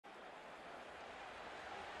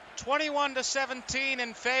21-17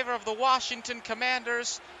 in favor of the Washington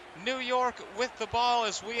Commanders. New York with the ball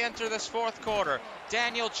as we enter this fourth quarter.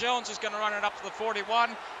 Daniel Jones is going to run it up to the 41.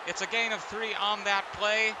 It's a gain of 3 on that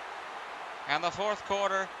play. And the fourth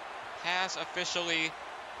quarter has officially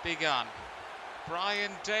begun.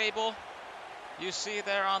 Brian Dable, you see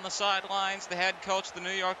there on the sidelines, the head coach of the New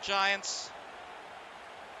York Giants.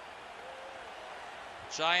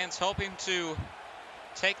 Giants hoping to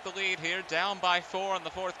take the lead here, down by 4 in the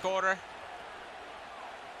fourth quarter.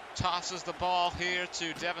 Tosses the ball here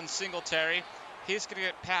to Devin Singletary. He's going to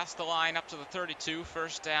get past the line up to the 32,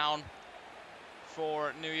 first down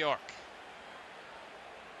for New York.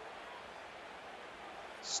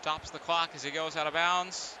 Stops the clock as he goes out of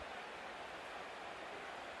bounds.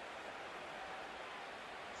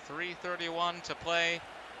 3:31 to play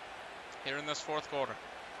here in this fourth quarter.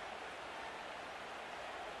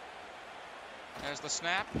 There's the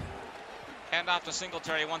snap. Hand off to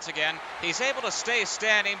Singletary once again. He's able to stay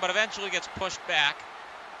standing, but eventually gets pushed back.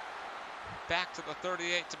 Back to the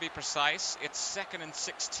 38 to be precise. It's 2nd and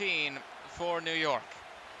 16 for New York.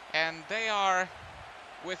 And they are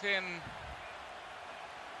within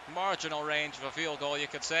marginal range of a field goal, you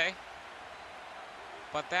could say.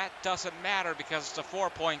 But that doesn't matter because it's a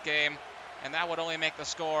 4-point game, and that would only make the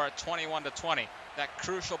score 21-20. That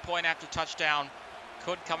crucial point after touchdown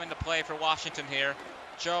could come into play for Washington here.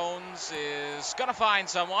 Jones is going to find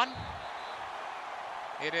someone.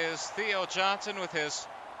 It is Theo Johnson with his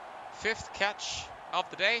 5th catch of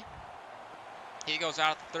the day. He goes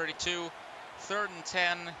out at the 32. 3rd and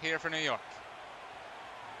 10 here for New York.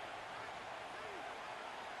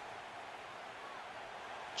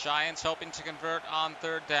 Giants hoping to convert on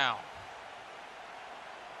 3rd down.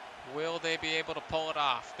 Will they be able to pull it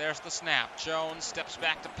off? There's the snap. Jones steps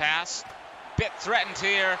back to pass. Bit threatened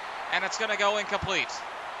here, and it's going to go incomplete.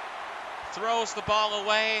 Throws the ball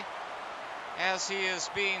away as he is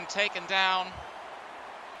being taken down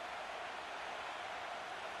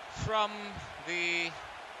from the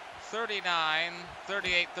 38-39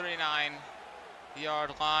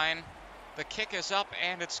 yard line. The kick is up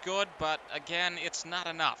and it's good, but again, it's not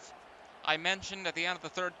enough. I mentioned at the end of the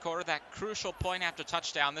third quarter that crucial point after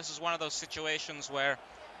touchdown. This is one of those situations where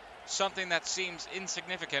something that seems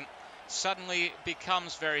insignificant suddenly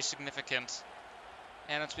becomes very significant.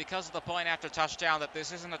 And it's because of the point after touchdown that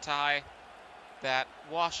this isn't a tie, that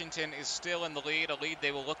Washington is still in the lead, a lead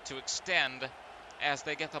they will look to extend as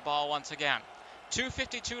they get the ball once again.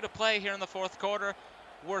 2:52 to play here in the fourth quarter.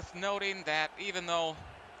 Worth noting that even though,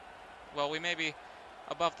 well, we may be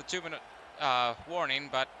above the 2-minute warning,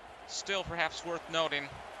 but still perhaps worth noting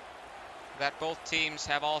that both teams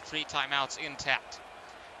have all 3 timeouts intact.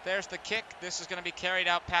 There's the kick. This is going to be carried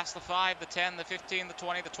out past the 5, the 10, the 15, the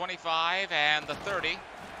 20, the 25, and the 30.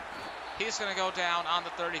 He's going to go down on the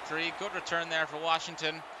 33. Good return there for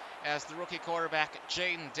Washington as the rookie quarterback,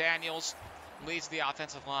 Jaden Daniels, leads the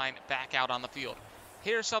offensive line back out on the field.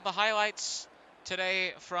 Here's some of the highlights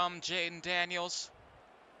today from Jaden Daniels.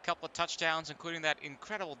 A couple of touchdowns, including that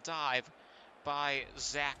incredible dive by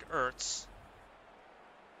Zach Ertz.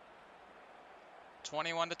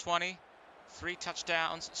 21-20. 3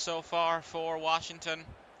 touchdowns so far for Washington.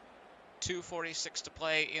 2:46 to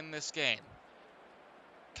play in this game.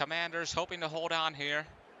 Commanders hoping to hold on here.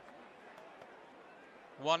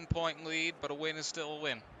 1-point lead, but a win is still a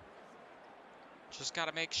win. Just got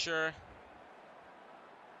to make sure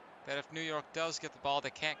that if New York does get the ball, they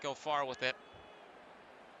can't go far with it.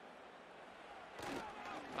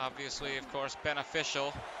 Obviously, of course,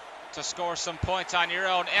 beneficial to score some points on your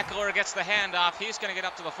own. Eckler gets the handoff. He's going to get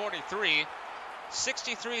up to the 43.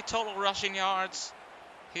 63 total rushing yards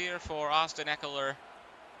here for Austin Eckler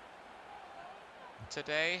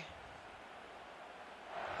today.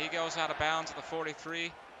 He goes out of bounds at the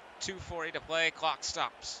 43. 2:40 to play. Clock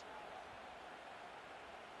stops.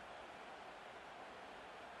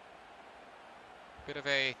 Bit of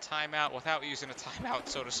a timeout without using a timeout,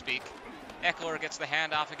 so to speak. Eckler gets the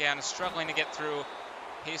handoff again, is struggling to get through.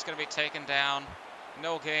 He's going to be taken down.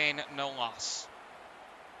 No gain, no loss.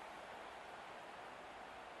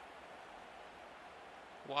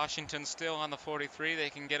 Washington still on the 43. They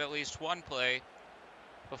can get at least 1 play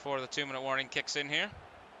before the 2-minute warning kicks in here.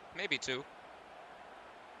 Maybe 2.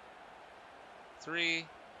 3,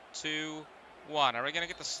 2, 1. Are we going to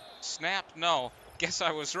get the snap? No. Guess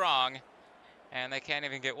I was wrong. And they can't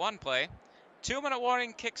even get 1 play. 2-minute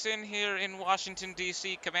warning kicks in here in Washington,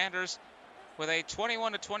 D.C. Commanders with a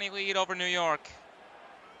 21-20 lead over New York.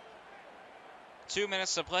 2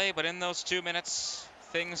 minutes to play, but in those 2 minutes,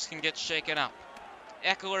 things can get shaken up.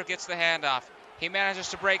 Eckler gets the handoff. He manages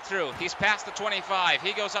to break through. He's past the 25.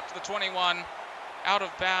 He goes up to the 21. out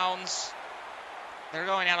of bounds. They're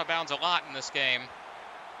going out of bounds a lot in this game.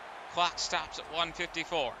 Clock stops at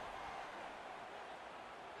 1:54.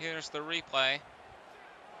 Here's the replay.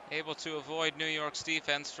 Able to avoid New York's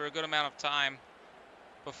defense for a good amount of time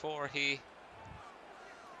before he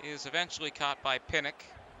is eventually caught by Pinnock.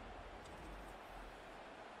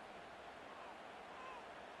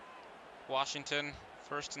 Washington,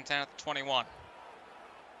 1st and 10 at the 21.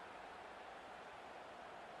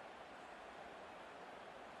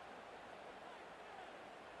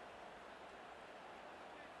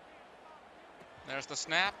 There's the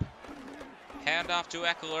snap. Handoff to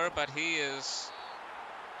Eckler, but he is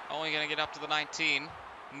only going to get up to the 19.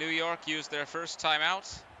 New York used their first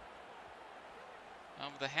timeout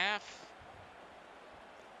of the half.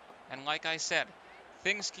 And like I said,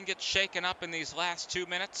 things can get shaken up in these last 2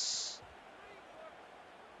 minutes.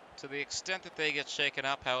 To the extent that they get shaken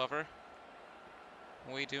up, however,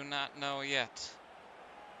 we do not know yet.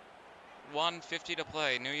 1:50 to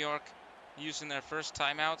play. New York using their first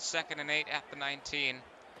timeout, 2nd and 8 at the 19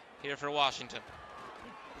 here for Washington.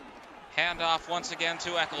 Handoff once again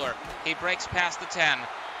to Eckler. He breaks past the 10,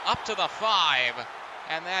 up to the 5,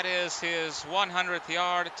 and that is his 100th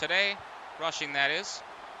yard today, rushing that is.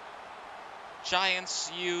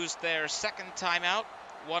 Giants used their second timeout,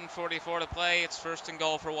 1:44 to play. It's 1st and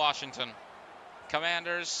goal for Washington.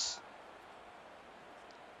 Commanders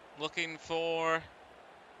looking for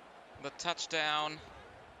the touchdown.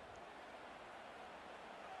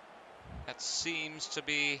 That seems to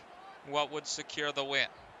be what would secure the win.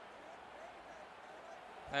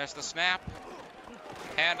 There's the snap.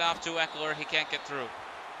 Handoff to Eckler. He can't get through.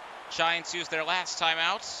 Giants use their last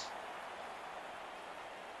timeout.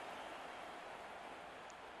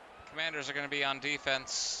 Commanders are going to be on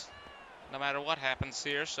defense no matter what happens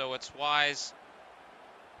here, so it's wise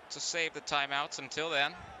to save the timeouts until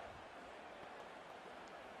then.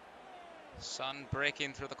 Sun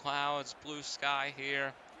breaking through the clouds, blue sky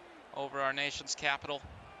here over our nation's capital.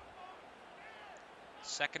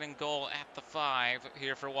 2nd and goal at the 5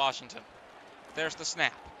 here for Washington. There's the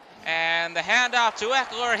snap. And the handoff to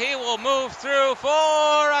Eckler. He will move through for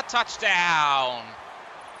a touchdown.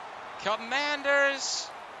 Commanders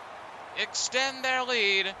extend their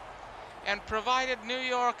lead, and provided New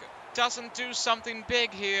York doesn't do something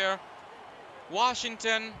big here,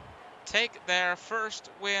 Washington take their first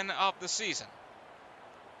win of the season.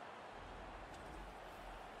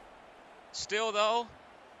 Still, though,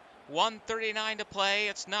 1:39 to play.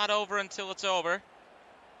 It's not over until it's over.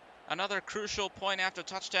 Another crucial point after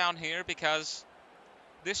touchdown here, because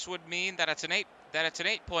this would mean that it's an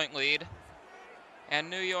 8-point lead, and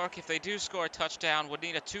New York, if they do score a touchdown, would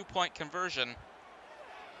need a 2-point conversion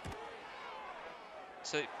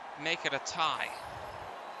to make it a tie.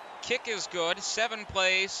 Kick is good. 7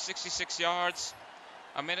 plays, 66 yards,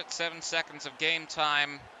 1 minute 7 seconds of game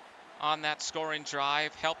time on that scoring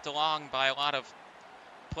drive, helped along by a lot of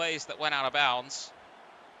plays that went out of bounds.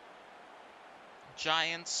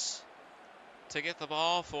 Giants to get the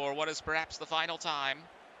ball for what is perhaps the final time.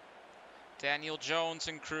 Daniel Jones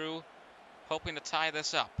and crew hoping to tie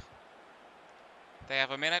this up. They have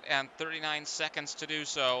 1 minute and 39 seconds to do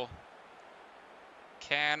so.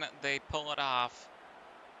 Can they pull it off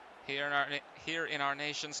here in our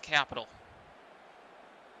nation's capital?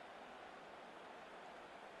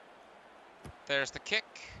 There's the kick.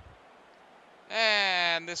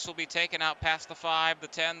 And this will be taken out past the 5, the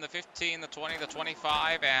 10, the 15, the 20, the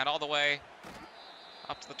 25, and all the way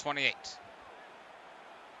up to the 28.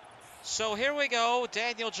 So here we go.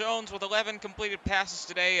 Daniel Jones with 11 completed passes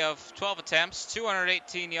today of 12 attempts,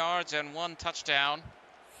 218 yards, and 1 touchdown.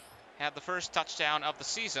 Had the first touchdown of the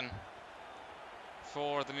season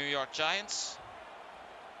for the New York Giants.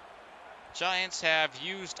 Giants have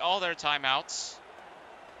used all their timeouts.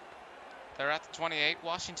 They're at the 28.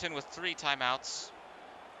 Washington with 3 timeouts.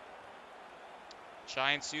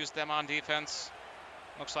 Giants used them on defense.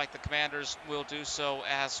 Looks like the Commanders will do so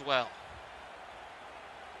as well.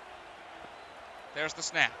 There's the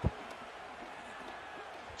snap.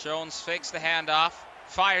 Jones fakes the handoff,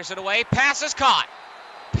 fires it away. Pass is caught.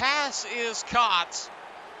 Pass is caught.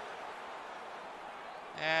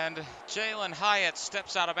 And Jalen Hyatt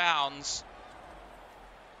steps out of bounds.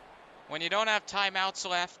 When you don't have timeouts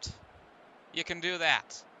left, you can do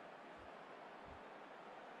that.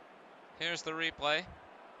 Here's the replay.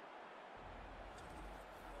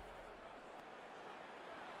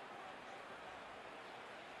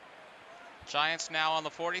 Giants now on the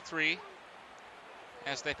 43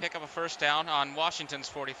 as they pick up a first down on Washington's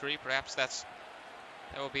 43. Perhaps that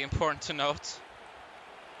will be important to note.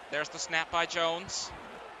 There's the snap by Jones.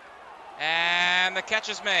 And the catch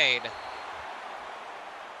is made.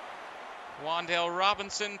 Wan'Dale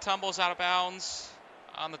Robinson tumbles out of bounds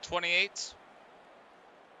on the 28.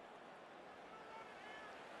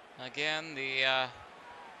 Again, the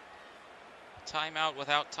timeout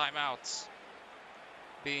without timeouts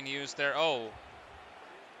being used there. Oh.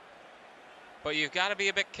 But you've got to be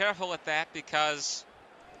a bit careful with that because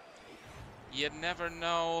you never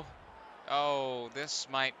know. Oh, this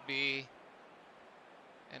might be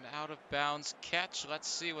an out-of-bounds catch. Let's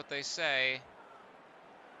see what they say.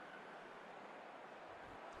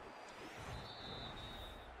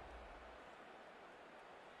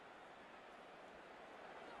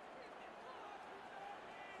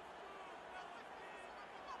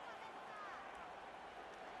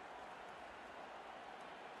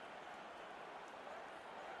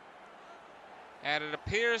 And it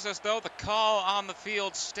appears as though the call on the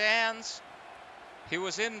field stands. He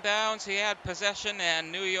was in bounds, he had possession,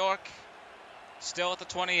 and New York still at the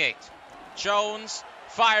 28. Jones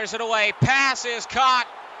fires it away. Pass is caught.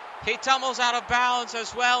 He tumbles out of bounds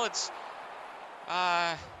as well. It's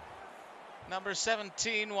number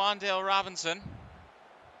 17, Wan'Dale Robinson.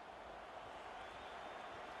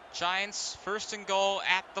 Giants first and goal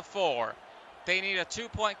at the 4. They need a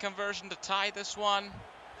 2-point conversion to tie this one.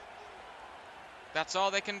 That's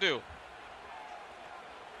all they can do.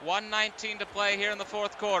 1:19 to play here in the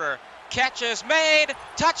fourth quarter. Catch is made.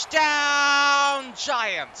 Touchdown,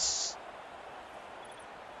 Giants.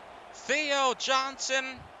 Theo Johnson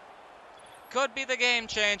could be the game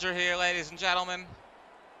changer here, ladies and gentlemen.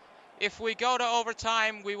 If we go to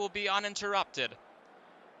overtime, we will be uninterrupted.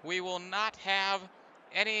 We will not have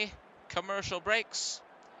any commercial breaks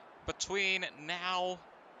between now,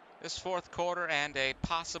 this fourth quarter, and a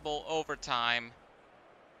possible overtime.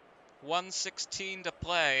 1:16 to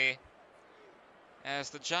play, as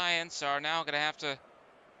the Giants are now going to have to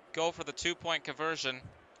go for the 2-point conversion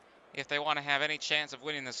if they want to have any chance of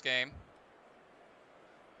winning this game.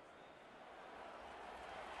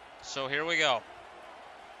 So here we go.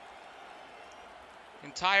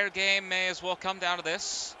 Entire game may as well come down to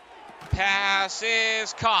this. Pass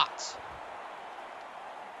is caught.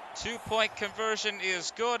 2-point conversion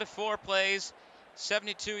is good. 4 plays,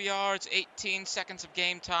 72 yards, 18 seconds of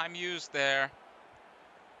game time used there.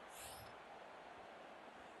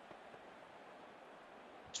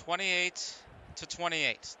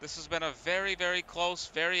 28-28. This has been a very, very close,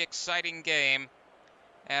 very exciting game.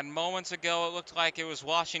 And moments ago, it looked like it was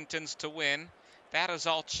Washington's to win. That has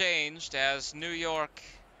all changed as New York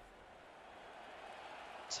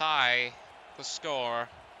tie the score.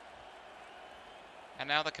 And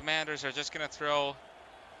now the Commanders are just going to throw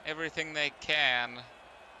everything they can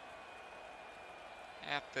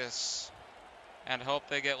at this and hope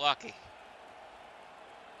they get lucky.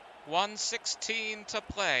 1:16 to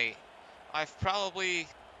play. I've probably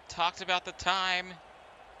talked about the time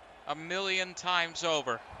a million times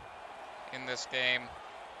over in this game,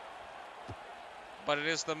 but it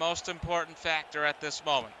is the most important factor at this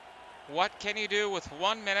moment. What can you do with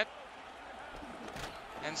 1 minute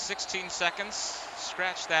and 16 seconds?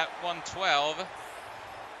 Scratch that, 1:12.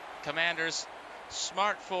 Commanders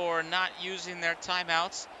smart for not using their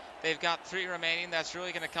timeouts. They've got 3 remaining. That's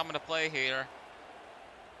really going to come into play here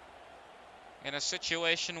in a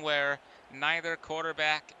situation where neither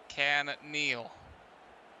quarterback can kneel.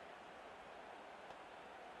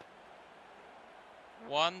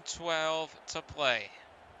 1:12 to play.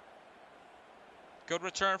 Good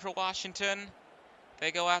return for Washington.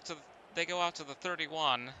 They go out to the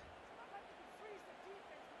 31.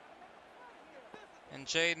 And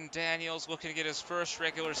Jaden Daniels looking to get his first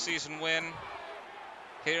regular season win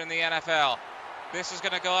here in the NFL. This is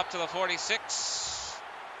going to go up to the 46.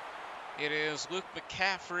 It is Luke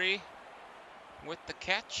McCaffrey with the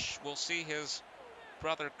catch. We'll see his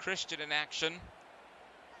brother Christian in action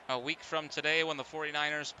a week from today when the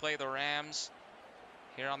 49ers play the Rams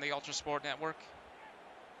here on the ULTRASPORT network.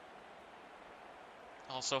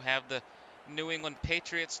 Also have the New England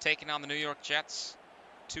Patriots taking on the New York Jets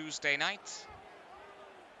Tuesday night.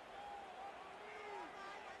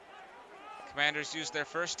 Commanders use their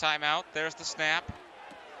first timeout. There's the snap.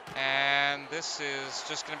 And this is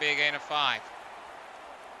just going to be a gain of 5.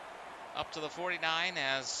 Up to the 49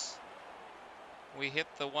 as we hit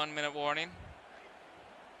the 1-minute warning.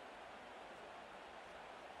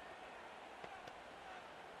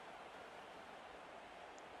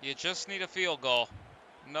 You just need a field goal.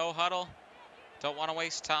 No huddle. Don't want to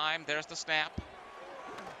waste time. There's the snap.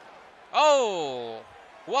 Oh,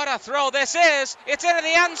 what a throw this is. It's into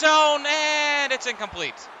the end zone, and it's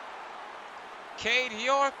incomplete. Cade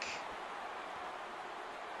York.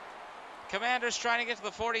 Commanders trying to get to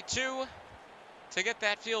the 42 to get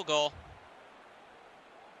that field goal.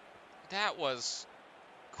 That was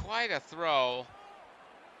quite a throw.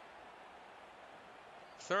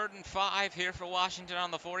 3rd and 5 here for Washington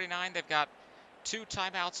on the 49. They've got 2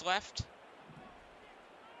 timeouts left.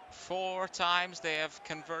 4 times they have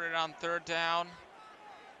converted on 3rd down.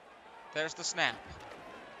 There's the snap.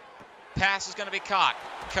 Pass is going to be caught.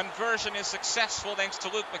 Conversion is successful thanks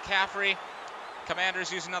to Luke McCaffrey.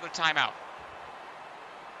 Commanders use another timeout.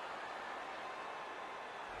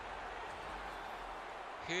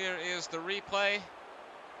 Here is the replay.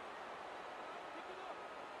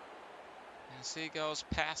 As he goes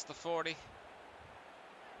past the 40.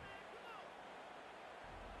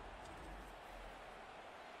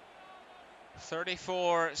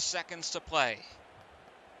 "34 seconds to play.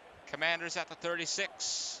 Commanders at the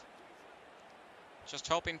 36. Just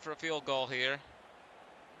hoping for a field goal here.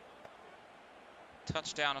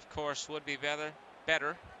 Touchdown, of course, would be better.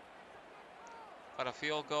 But a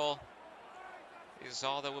field goal is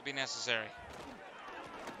all that will be necessary.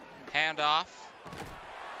 Handoff.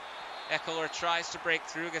 Eckler tries to break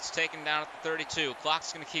through, gets taken down at the 32.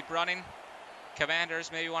 Clock's going to keep running.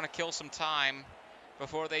 Commanders maybe want to kill some time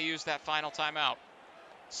before they use that final timeout.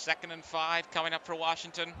 2nd and 5 coming up for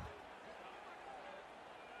Washington.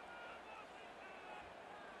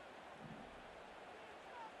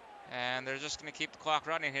 And they're just going to keep the clock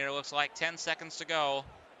running here. It looks like 10 seconds to go.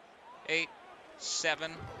 8,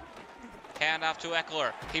 7. Handoff to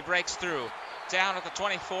Eckler. He breaks through. Down at the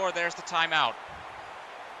 24. There's the timeout.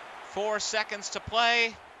 4 seconds to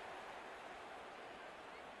play.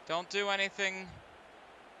 Don't do anything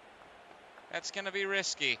that's going to be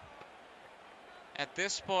risky. At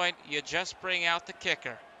this point, you just bring out the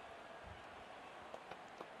kicker.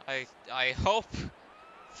 I hope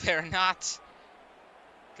they're not.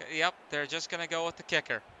 Yep, they're just going to go with the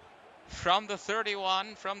kicker. From the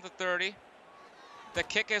 31, from the 30, the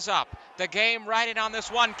kick is up. The game riding on this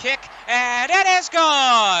one kick, and it is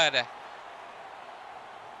good!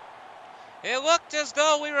 It looked as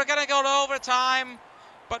though we were going to go to overtime,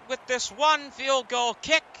 but with this one field goal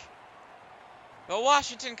kick, the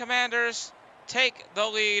Washington Commanders take the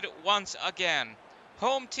lead once again.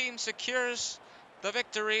 Home team secures the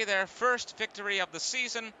victory, their first victory of the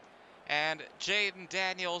season, and Jaden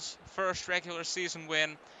Daniels' first regular season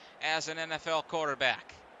win as an NFL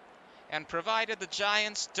quarterback. And provided the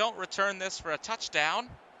Giants don't return this for a touchdown,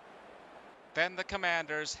 then the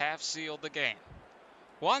Commanders have sealed the game.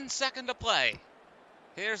 1 second to play.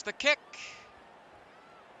 Here's the kick.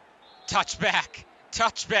 Touchback.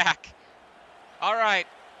 Touchback. All right.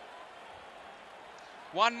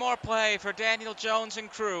 One more play for Daniel Jones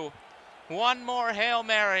and crew. One more Hail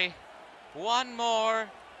Mary. One more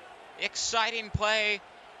exciting play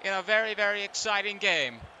in a very, very exciting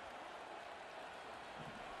game.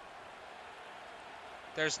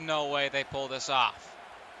 There's no way they pull this off.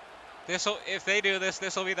 If they do this,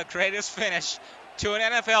 this will be the greatest finish to an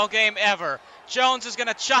NFL game ever. Jones is going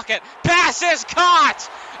to chuck it. Pass is caught!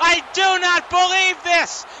 I do not believe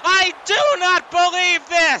this! I do not believe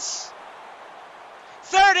this!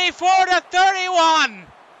 34-31!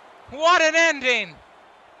 What an ending!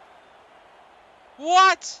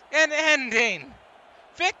 What an ending!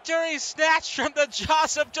 Victory snatched from the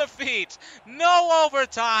jaws of defeat. No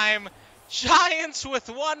overtime. Giants with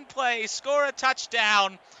one play score a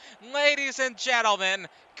touchdown. Ladies and gentlemen,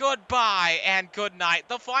 goodbye and good night.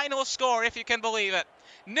 The final score, if you can believe it.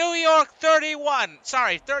 New York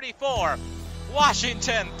 34.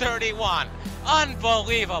 Washington 31.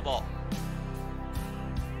 Unbelievable.